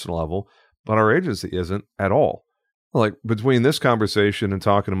a personal level, but our agency isn't at all. Like between this conversation and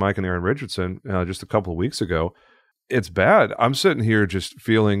talking to Mike and Aaron Richardson just a couple of weeks ago, it's bad. I'm sitting here just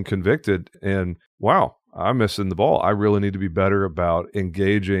feeling convicted and wow, I'm missing the ball. I really need to be better about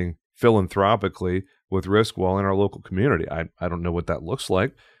engaging philanthropically with Riskwell in our local community. I don't know what that looks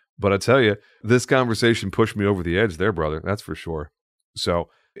like, but I tell you, this conversation pushed me over the edge there, brother. That's for sure. So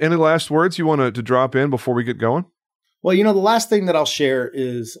any last words you want to drop in before we get going? Well, the last thing that I'll share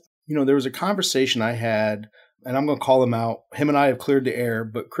is, there was a conversation I had, and I'm going to call him out. Him and I have cleared the air,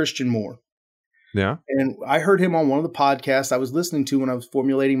 but Christian Moore. Yeah. And I heard him on one of the podcasts I was listening to when I was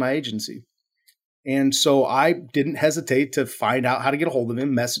formulating my agency. And so I didn't hesitate to find out how to get a hold of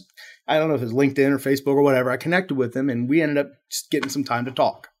him, I don't know if it's LinkedIn or Facebook or whatever. I connected with him and we ended up just getting some time to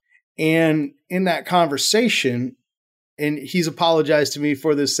talk. And in that conversation, and he's apologized to me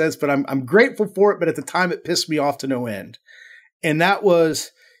for this sense, but I'm grateful for it. But at the time it pissed me off to no end. And that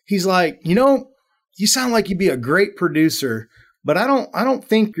was, he's like, you sound like you'd be a great producer, but I don't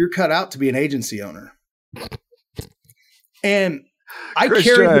think you're cut out to be an agency owner. And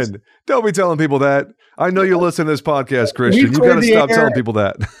Christian, don't be telling people that. I know you listen to this podcast, Christian. You got to stop telling people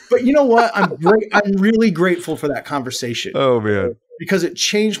that. But you know what? I'm really grateful for that conversation. Oh, man. Because it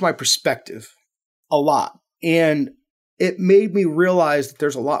changed my perspective a lot. And it made me realize that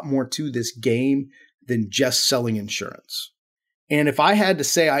there's a lot more to this game than just selling insurance. And if I had to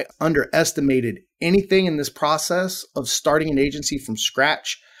say I underestimated anything in this process of starting an agency from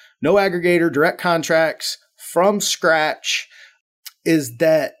scratch, no aggregator, direct contracts, from scratch, is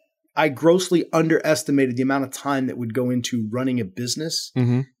that I grossly underestimated the amount of time that would go into running a business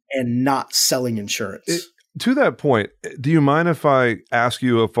and not selling insurance. To that point, do you mind if I ask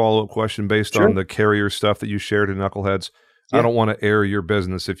you a follow-up question based on the carrier stuff that you shared in Knuckleheads? Yeah. I don't want to air your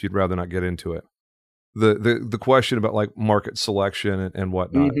business if you'd rather not get into it. The question about like market selection and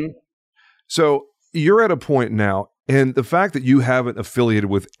whatnot. Mm-hmm. So you're at a point now, and the fact that you haven't affiliated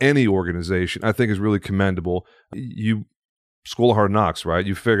with any organization, I think is really commendable. You School of Hard Knocks, right?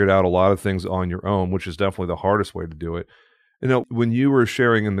 You figured out a lot of things on your own, which is definitely the hardest way to do it. When you were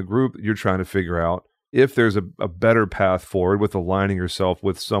sharing in the group, you're trying to figure out if there's a better path forward with aligning yourself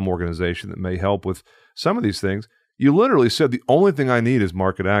with some organization that may help with some of these things. You literally said the only thing I need is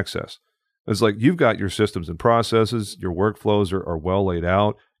market access. It's like you've got your systems and processes, your workflows are well laid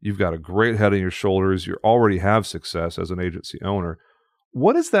out. You've got a great head on your shoulders. You already have success as an agency owner.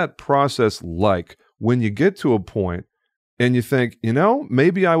 What is that process like when you get to a point and you think,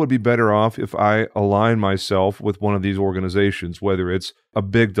 maybe I would be better off if I align myself with one of these organizations, whether it's a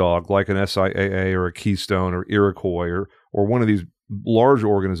big dog like an SIAA or a Keystone or Iroquois or one of these large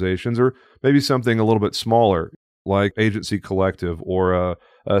organizations, or maybe something a little bit smaller like Agency Collective or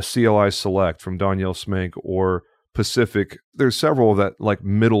a CLI Select from Danielle Smink or Pacific. There's several of that like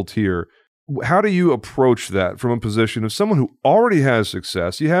middle tier. How do you approach that from a position of someone who already has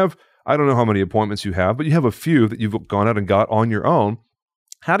success? You have, I don't know how many appointments you have, but you have a few that you've gone out and got on your own.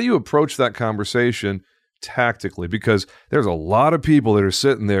 How do you approach that conversation tactically? Because there's a lot of people that are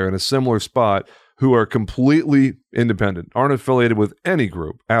sitting there in a similar spot who are completely independent, aren't affiliated with any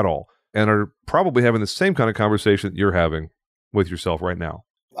group at all, and are probably having the same kind of conversation that you're having with yourself right now.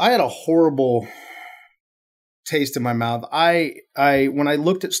 I had a horrible taste in my mouth. When I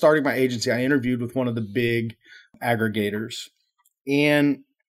looked at starting my agency, I interviewed with one of the big aggregators, and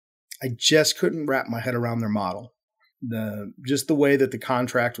I just couldn't wrap my head around their model. Just the way that the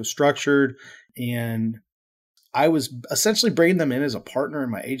contract was structured, and I was essentially bringing them in as a partner in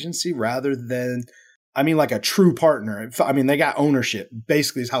my agency rather than, like a true partner. They got ownership,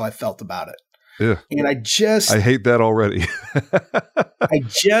 basically is how I felt about it. Yeah. And I hate that already. I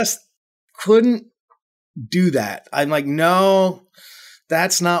just couldn't do that. I'm like, no,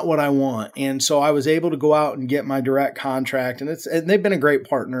 that's not what I want. And so I was able to go out and get my direct contract, and they've been a great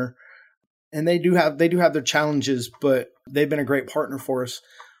partner, and they do have their challenges, but they've been a great partner for us.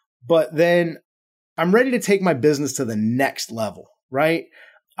 But then I'm ready to take my business to the next level, right?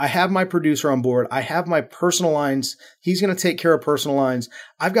 I have my producer on board. I have my personal lines. He's going to take care of personal lines.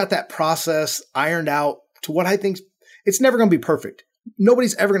 I've got that process ironed out to what I think. It's never going to be perfect.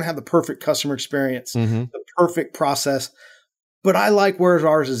 Nobody's ever going to have the perfect customer experience, the perfect process. but I like where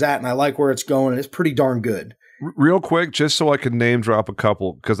ours is at and I like where it's going. And it's pretty darn good. Real quick, just so I can name drop a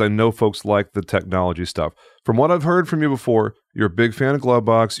couple, because I know folks like the technology stuff. From what I've heard from you before, you're a big fan of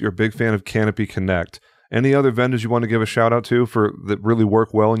Glovebox. You're a big fan of Canopy Connect. Any other vendors you want to give a shout out to that really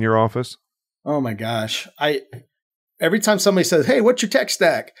work well in your office? Oh my gosh. Every time somebody says, hey, what's your tech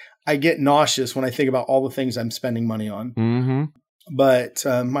stack? I get nauseous when I think about all the things I'm spending money on. Mm-hmm. But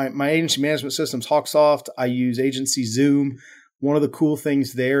my agency management system's Hawksoft. I use Agency Zoom. One of the cool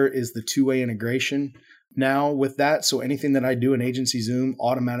things there is the two-way integration now with that. So anything that I do in Agency Zoom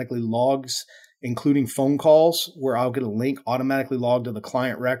automatically logs, including phone calls, where I'll get a link automatically logged to the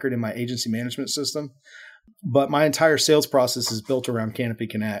client record in my agency management system. But my entire sales process is built around Canopy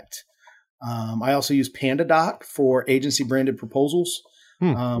Connect. I also use PandaDoc for agency branded proposals,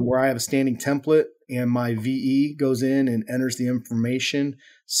 where I have a standing template and my VE goes in and enters the information,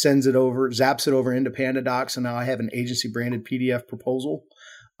 sends it over, zaps it over into PandaDoc. So now I have an agency branded PDF proposal.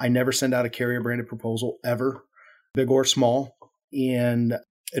 I never send out a carrier branded proposal ever, big or small. And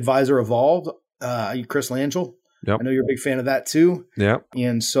Advisor Evolved, Chris Langell. Yep. I know you're a big fan of that too. Yeah.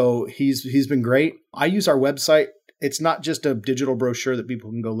 And so he's been great. I use our website. It's not just a digital brochure that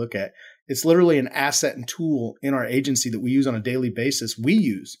people can go look at. It's literally an asset and tool in our agency that we use on a daily basis.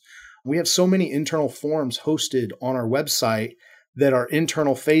 We have so many internal forms hosted on our website that are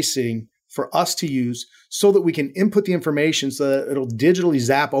internal facing for us to use so that we can input the information so that it'll digitally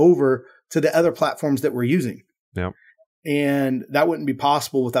zap over to the other platforms that we're using. Yeah. And that wouldn't be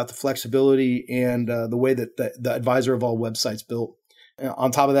possible without the flexibility and the way that the Advisor of All website's built.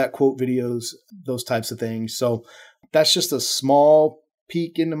 On top of that, quote videos, those types of things. So that's just a small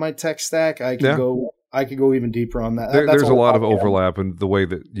peek into my tech stack. I could go even deeper on that. There's a lot of overlap in the way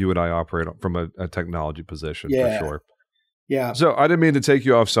that you and I operate from a technology position, for sure. Yeah. So I didn't mean to take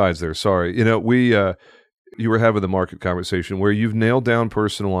you off sides there. Sorry. You were having the market conversation where you've nailed down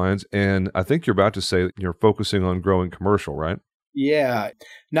personal lines, and I think you're about to say that you're focusing on growing commercial, right? Yeah.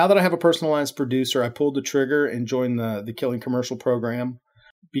 Now that I have a personal lines producer, I pulled the trigger and joined the Killing Commercial program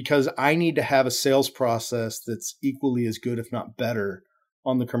because I need to have a sales process that's equally as good, if not better,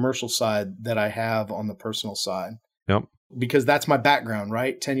 on the commercial side that I have on the personal side. Yep. Because that's my background,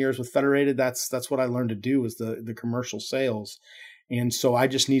 right? 10 years with Federated, that's what I learned to do is the commercial sales. And so I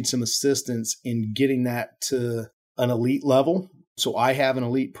just need some assistance in getting that to an elite level. So I have an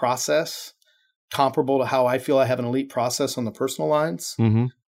elite process comparable to how I feel I have an elite process on the personal lines. Mm-hmm.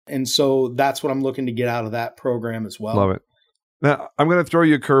 And so that's what I'm looking to get out of that program as well. Love it. Now, I'm going to throw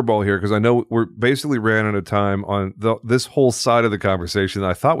you a curveball here because I know we're basically ran out of time on this whole side of the conversation that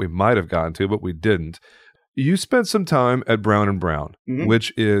I thought we might have gotten to, but we didn't. You spent some time at Brown & Brown, mm-hmm.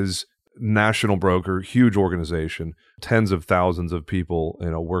 which is national broker, huge organization, tens of thousands of people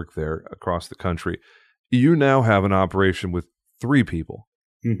work there across the country. You now have an operation with 3 people,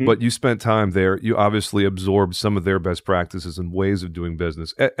 mm-hmm. but you spent time there. You obviously absorbed some of their best practices and ways of doing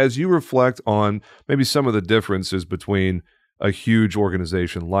business. As you reflect on maybe some of the differences between a huge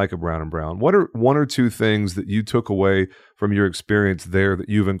organization like a Brown & Brown, what are 1 or 2 things that you took away from your experience there that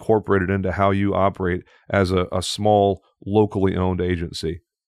you've incorporated into how you operate as a small, locally owned agency?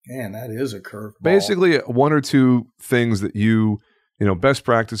 Man, that is a curveball. Basically, 1 or 2 things that best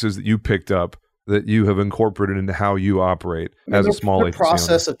practices that you picked up that you have incorporated into how you operate as a small agency. The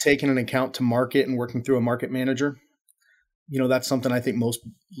process of taking an account to market and working through a market manager, that's something I think most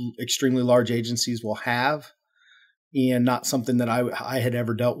extremely large agencies will have, and not something that I had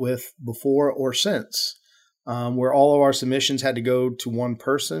ever dealt with before or since, where all of our submissions had to go to one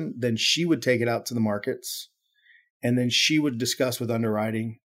person. Then she would take it out to the markets, and then she would discuss with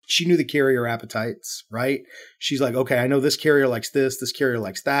underwriting. She knew the carrier appetites, right? She's like, okay, I know this carrier likes this carrier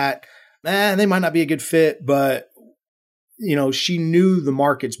likes that. They might not be a good fit, but she knew the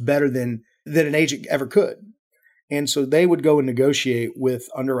markets better than an agent ever could. And so they would go and negotiate with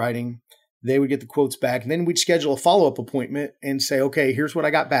underwriting. They would get the quotes back, and then we'd schedule a follow-up appointment and say, okay, here's what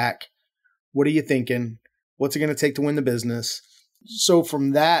I got back. What are you thinking? What's it going to take to win the business? So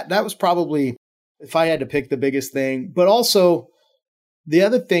from that was probably, if I had to pick, the biggest thing. But also, the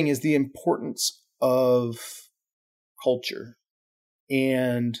other thing is the importance of culture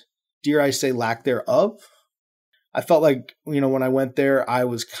and, dare I say, lack thereof. I felt like, when I went there, I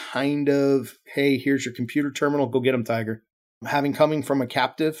was kind of, hey, here's your computer terminal. Go get them, Tiger. Coming from a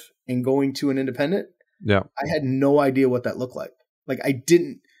captive and going to an independent, I had no idea what that looked like.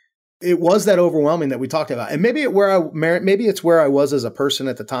 It was that overwhelming that we talked about. And maybe it's where I was as a person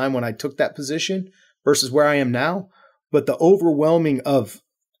at the time when I took that position versus where I am now. But the overwhelming of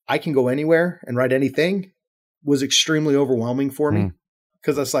I can go anywhere and write anything was extremely overwhelming for me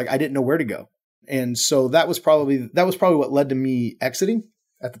because it's like I didn't know where to go. And so that was probably what led to me exiting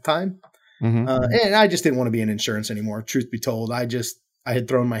at the time. Mm-hmm. And I just didn't want to be in insurance anymore. Truth be told, I had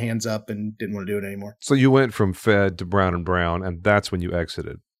thrown my hands up and didn't want to do it anymore. So you went from Fed to Brown & Brown, and that's when you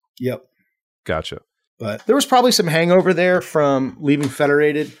exited. Yep. Gotcha. But there was probably some hangover there from leaving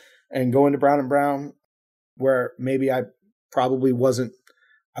Federated and going to Brown & Brown, where maybe I wasn't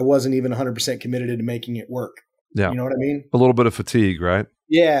even 100% committed to making it work. Yeah. You know what I mean? A little bit of fatigue, right?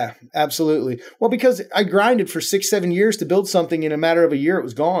 Yeah, absolutely. Well, because I grinded for 6-7 years to build something, in a matter of a year, it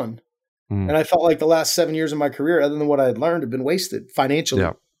was gone. Mm. And I felt like the last 7 years of my career, other than what I had learned, had been wasted financially.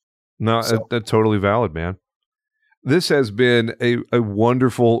 Yeah. No, that's totally valid, man. This has been a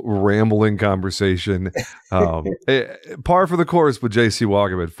wonderful, rambling conversation. Par for the course with J.C.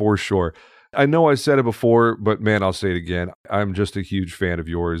 Wogomon, for sure. I know I said it before, but man, I'll say it again. I'm just a huge fan of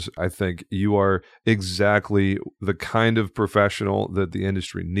yours. I think you are exactly the kind of professional that the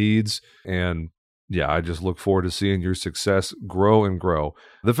industry needs. And yeah, I just look forward to seeing your success grow and grow.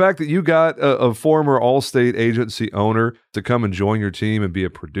 The fact that you got a former Allstate agency owner to come and join your team and be a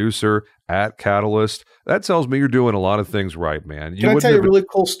producer at Catalyst, that tells me you're doing a lot of things right, man. Can I tell you a really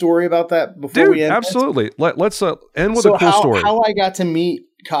cool story about that before we end? Absolutely. Let's end with a cool story. How I got to meet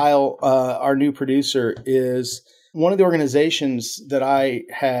Kyle, our new producer, is one of the organizations that I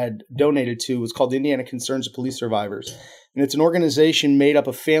had donated to was called Indiana Concerns of Police Survivors. And it's an organization made up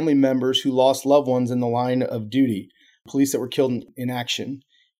of family members who lost loved ones in the line of duty, police that were killed in action.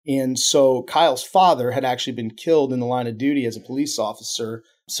 And so Kyle's father had actually been killed in the line of duty as a police officer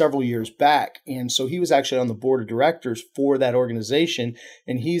several years back. And so he was actually on the board of directors for that organization.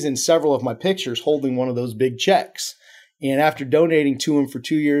 And he's in several of my pictures holding one of those big checks. And after donating to him for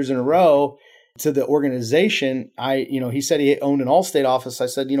 2 years in a row to the organization, he said he owned an Allstate office. I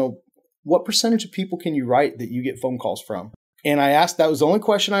said, what percentage of people can you write that you get phone calls from? And that was the only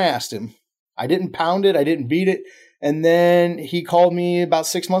question I asked him. I didn't pound it. I didn't beat it. And then he called me about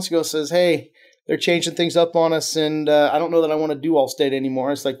 6 months ago, says, hey, they're changing things up on us. And I don't know that I want to do Allstate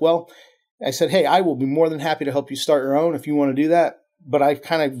anymore. It's like, well, I said, hey, I will be more than happy to help you start your own if you want to do that. But I've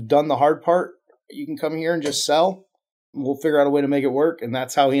kind of done the hard part. You can come here and just sell. We'll figure out a way to make it work. And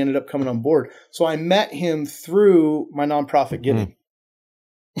that's how he ended up coming on board. So I met him through my nonprofit giving.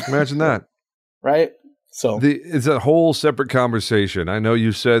 Imagine that. Right? So it's a whole separate conversation. I know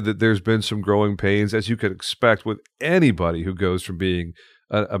you said that there's been some growing pains, as you could expect with anybody who goes from being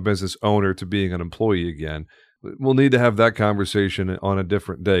a business owner to being an employee again. We'll need to have that conversation on a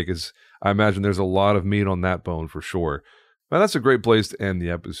different day, because I imagine there's a lot of meat on that bone for sure. Now, that's a great place to end the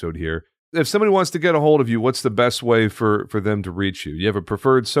episode here. If somebody wants to get a hold of you, what's the best way for them to reach you? You have a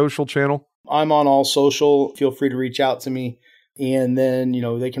preferred social channel? I'm on all social. Feel free to reach out to me. And then,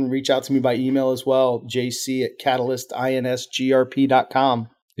 they can reach out to me by email as well, jc@catalystinsgrp.com.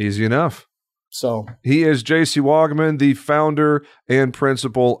 Easy enough. So he is J.C. Wogomon, the founder and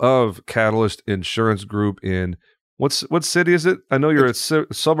principal of Catalyst Insurance Group in what city is it? I know you're a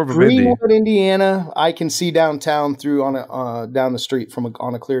suburb of Greenwood, Indiana. I can see downtown down the street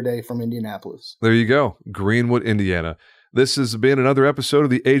on a clear day from Indianapolis. There you go, Greenwood, Indiana. This has been another episode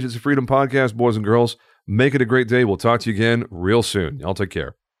of the Agency Freedom Podcast, boys and girls. Make it a great day. We'll talk to you again real soon. Y'all take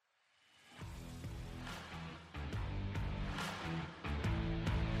care.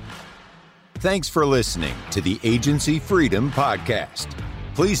 Thanks for listening to the Agency Freedom Podcast.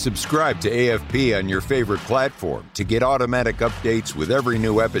 Please subscribe to AFP on your favorite platform to get automatic updates with every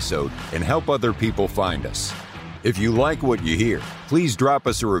new episode and help other people find us. If you like what you hear, please drop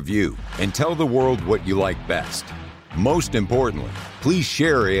us a review and tell the world what you like best. Most importantly, please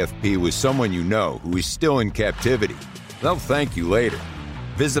share AFP with someone you know who is still in captivity. They'll thank you later.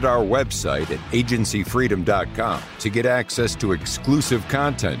 Visit our website at agencyfreedom.com to get access to exclusive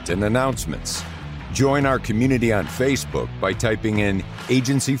content and announcements. Join our community on Facebook by typing in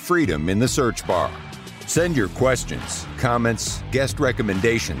Agency Freedom in the search bar. Send your questions, comments, guest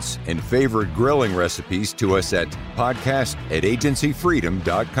recommendations, and favorite grilling recipes to us at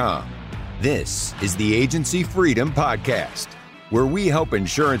podcast@agencyfreedom.com. This is the Agency Freedom Podcast, where we help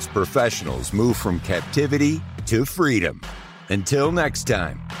insurance professionals move from captivity to freedom. Until next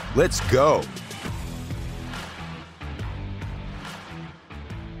time, let's go.